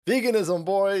Veganism,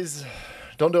 boys.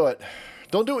 Don't do it.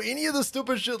 Don't do any of the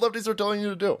stupid shit lefties are telling you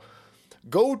to do.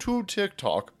 Go to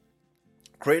TikTok,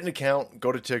 create an account,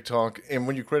 go to TikTok, and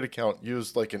when you create an account,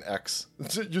 use like an X.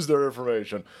 Use their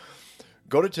information.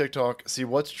 Go to TikTok, see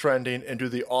what's trending, and do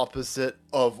the opposite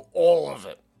of all of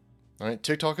it. All right?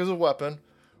 TikTok is a weapon.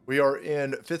 We are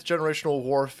in 5th generational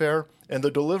warfare, and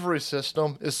the delivery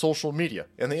system is social media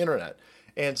and the internet.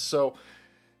 And so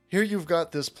here you've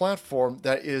got this platform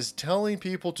that is telling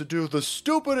people to do the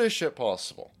stupidest shit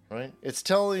possible, right? It's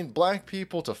telling black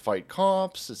people to fight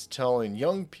cops. It's telling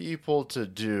young people to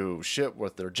do shit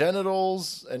with their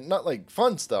genitals, and not like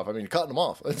fun stuff. I mean, cutting them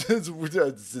off. It's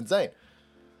insane.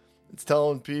 It's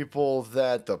telling people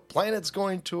that the planet's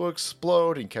going to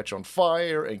explode and catch on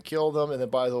fire and kill them, and then,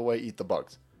 by the way, eat the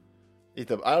bugs. I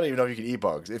don't even know if you can eat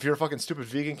bugs. If you're a fucking stupid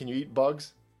vegan, can you eat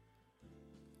bugs?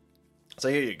 So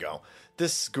here you go.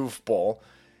 This goofball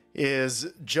is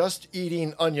just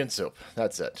eating onion soup.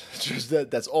 That's it.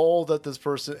 That's all that this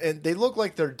person... And they look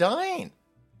like they're dying.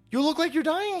 You look like you're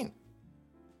dying.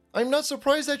 I'm not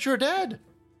surprised that you're dead.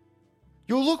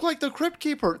 You look like the Crypt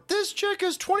Keeper. This chick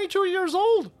is 22 years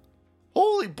old.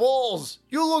 Holy balls.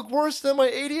 You look worse than my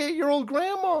 88-year-old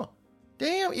grandma.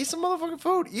 Damn, eat some motherfucking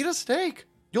food. Eat a steak.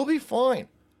 You'll be fine.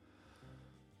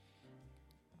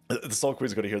 The Soul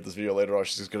Queen's going to hear this video later on.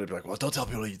 She's just going to be like, well, don't tell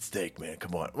people to eat steak, man.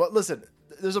 Come on. Well, listen,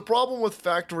 there's a problem with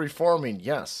factory farming.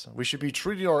 Yes, we should be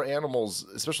treating our animals,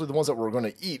 especially the ones that we're going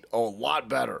to eat, a lot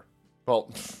better.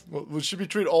 Well, we should be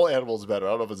treating all animals better. I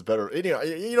don't know if it's better.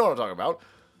 Anyway, you know what I'm talking about.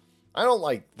 I don't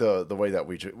like the way that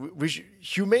we should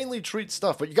humanely treat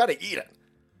stuff, but you got to eat it.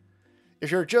 If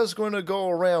you're just going to go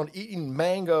around eating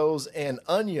mangoes and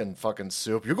onion fucking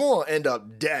soup, you're going to end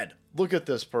up dead. Look at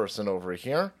this person over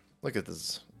here. Look at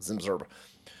this Zimzerba.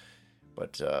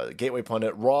 But Gateway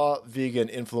Pundit, raw vegan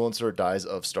influencer dies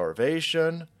of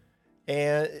starvation.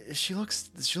 And she looks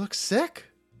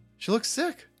sick. She looks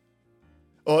sick.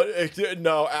 Oh,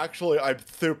 no, actually, I'm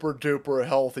super duper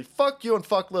healthy. Fuck you and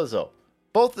fuck Lizzo.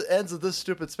 Both the ends of this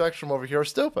stupid spectrum over here are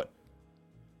stupid.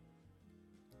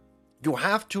 You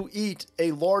have to eat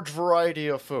a large variety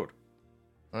of food,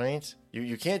 right?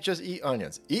 You can't just eat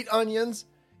onions. Eat onions,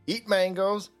 eat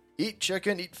mangoes, eat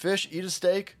chicken, eat fish, eat a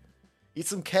steak, eat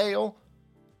some kale.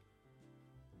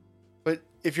 But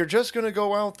if you're just going to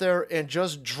go out there and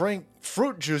just drink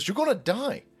fruit juice, you're going to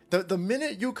die. The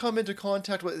minute you come into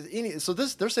contact with any... So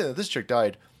they're saying that this chick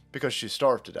died because she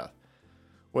starved to death,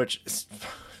 which is,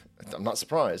 I'm not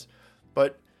surprised.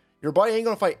 But your body ain't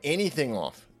going to fight anything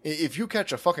off. If you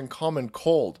catch a fucking common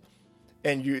cold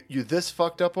and you this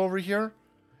fucked up over here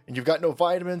and you've got no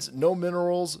vitamins, no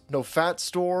minerals, no fat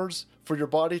stores for your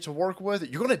body to work with,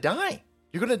 you're going to die.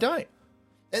 You're going to die.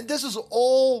 And this is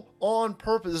all on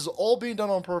purpose. This is all being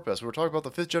done on purpose. We were talking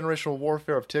about the 5th generational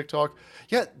warfare of TikTok.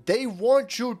 Yeah, they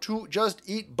want you to just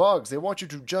eat bugs. They want you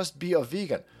to just be a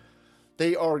vegan.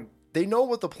 They know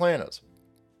what the plan is.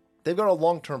 They've got a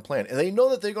long-term plan. And they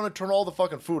know that they're going to turn all the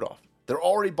fucking food off. They're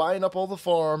already buying up all the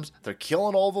farms. They're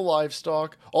killing all the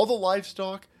livestock. All the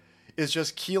livestock is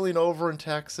just keeling over in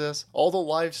Texas.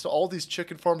 All these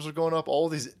chicken farms are going up. All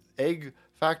these egg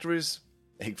factories.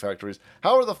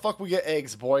 How the fuck we get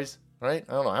eggs, boys? Right?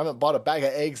 I don't know. I haven't bought a bag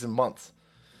of eggs in months.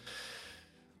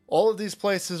 All of these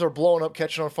places are blowing up,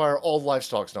 catching on fire. All the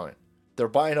livestock's dying. They're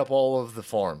buying up all of the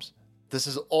farms. This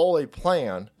is all a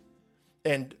plan.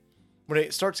 And when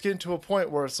it starts getting to a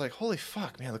point where it's like, holy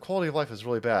fuck, man, the quality of life is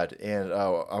really bad, and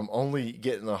I'm only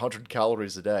getting 100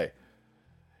 calories a day.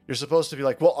 You're supposed to be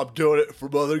like, well, I'm doing it for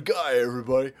Mother Gaia,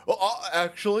 everybody. Oh,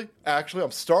 actually,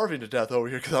 I'm starving to death over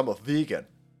here because I'm a vegan.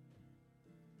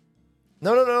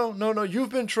 No. You've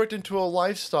been tricked into a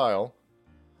lifestyle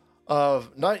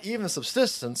of not even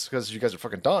subsistence, because you guys are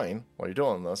fucking dying while you're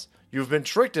doing this. You've been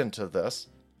tricked into this,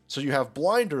 so you have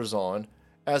blinders on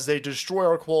as they destroy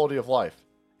our quality of life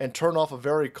and turn off a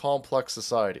very complex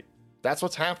society. That's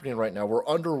what's happening right now. We're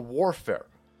under warfare,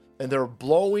 and they're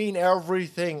blowing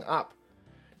everything up.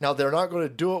 Now, they're not going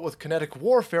to do it with kinetic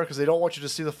warfare because they don't want you to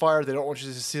see the fire, they don't want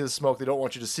you to see the smoke, they don't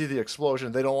want you to see the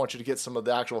explosion, they don't want you to get some of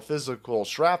the actual physical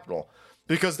shrapnel,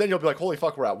 because then you'll be like, holy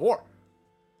fuck, we're at war.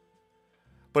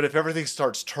 But if everything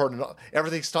starts turning up,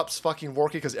 everything stops fucking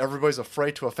working because everybody's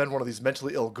afraid to offend one of these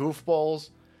mentally ill goofballs,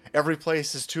 every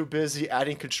place is too busy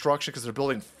adding construction because they're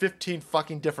building 15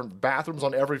 fucking different bathrooms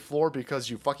on every floor because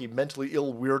you fucking mentally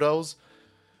ill weirdos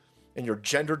and your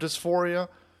gender dysphoria.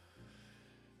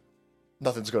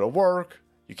 Nothing's going to work.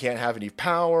 You can't have any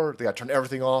power. They got to turn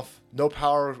everything off. No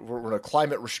power. We're in a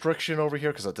climate restriction over here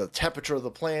because of the temperature of the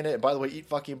planet. And by the way, eat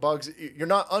fucking bugs. You're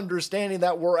not understanding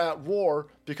that we're at war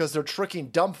because they're tricking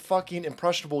dumb fucking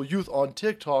impressionable youth on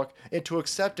TikTok into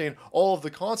accepting all of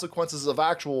the consequences of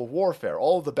actual warfare.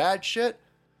 All of the bad shit.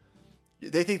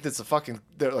 They think that's a fucking...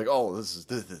 They're like, oh, this is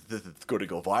going to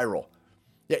go viral.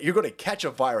 Yeah, you're going to catch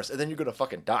a virus and then you're going to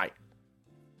fucking die.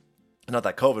 Not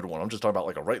that COVID one. I'm just talking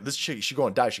about like this chick, she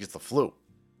going to die. She gets the flu.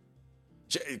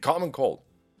 Common cold.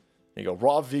 There you go.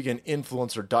 Raw vegan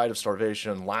influencer died of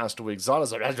starvation last week.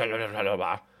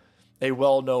 A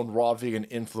well-known raw vegan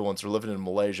influencer living in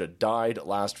Malaysia died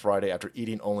last Friday after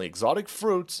eating only exotic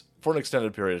fruits for an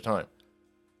extended period of time.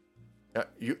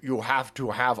 You have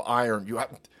to have iron. You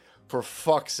have, for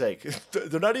fuck's sake.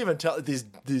 They're not even telling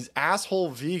these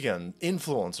asshole vegan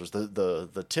influencers,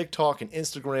 the TikTok and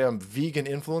Instagram vegan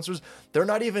influencers. They're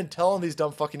not even telling these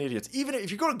dumb fucking idiots. Even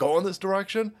if you're going to go in this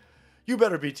direction, you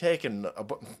better be taking.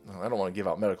 I don't want to give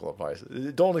out medical advice.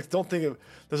 Don't think of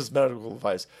this as medical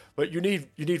advice. But you need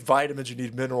vitamins. You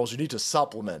need minerals. You need to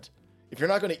supplement. If you're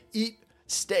not going to eat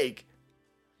steak,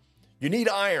 you need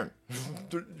iron.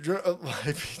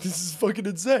 This is fucking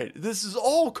insane. This is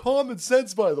all common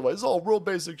sense, by the way. This is all real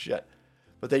basic shit.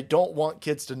 But they don't want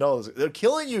kids to know this. They're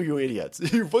killing you, you idiots.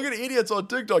 You're fucking idiots on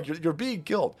TikTok. You're being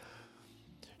killed.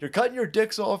 You're cutting your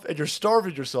dicks off and you're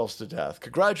starving yourselves to death.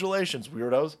 Congratulations,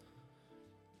 weirdos.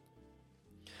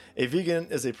 A vegan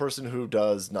is a person who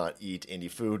does not eat any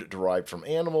food derived from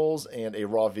animals, and a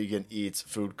raw vegan eats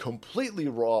food completely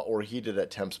raw or heated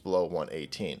at temps below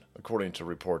 118. According to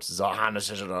reports,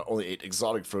 Zahana only ate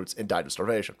exotic fruits and died of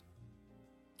starvation.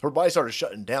 Her body started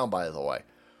shutting down, by the way.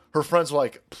 Her friends were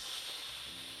like,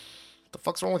 what the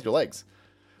fuck's wrong with your legs?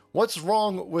 What's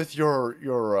wrong with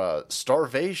your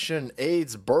starvation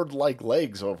AIDS bird-like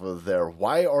legs over there?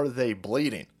 Why are they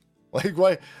bleeding? Like,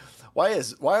 why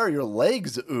are your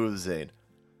legs oozing?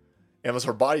 And it was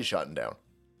her body shutting down.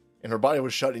 And her body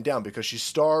was shutting down because she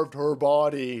starved her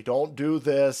body. Don't do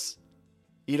this.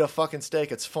 Eat a fucking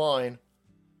steak. It's fine.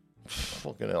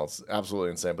 Fucking hell. It's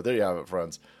absolutely insane. But there you have it,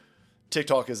 friends.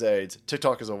 TikTok is AIDS.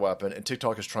 TikTok is a weapon. And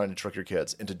TikTok is trying to trick your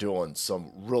kids into doing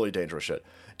some really dangerous shit.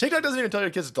 TikTok doesn't even tell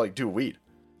your kids to do weed.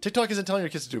 TikTok isn't telling your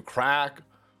kids to do crack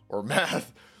or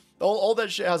meth. All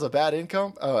that shit has a bad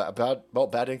income.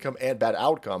 Bad income and bad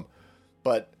outcome.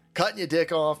 But cutting your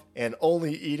dick off and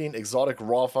only eating exotic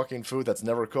raw fucking food that's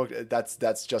never cooked,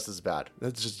 that's just as bad.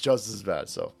 That's just as bad.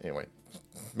 So anyway,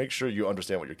 make sure you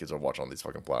understand what your kids are watching on these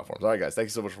fucking platforms. All right, guys, thank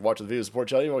you so much for watching the video. Support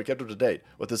channel. You want to keep up to date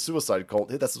with the suicide cult.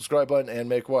 Hit that subscribe button and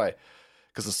make way,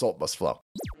 because the salt must flow.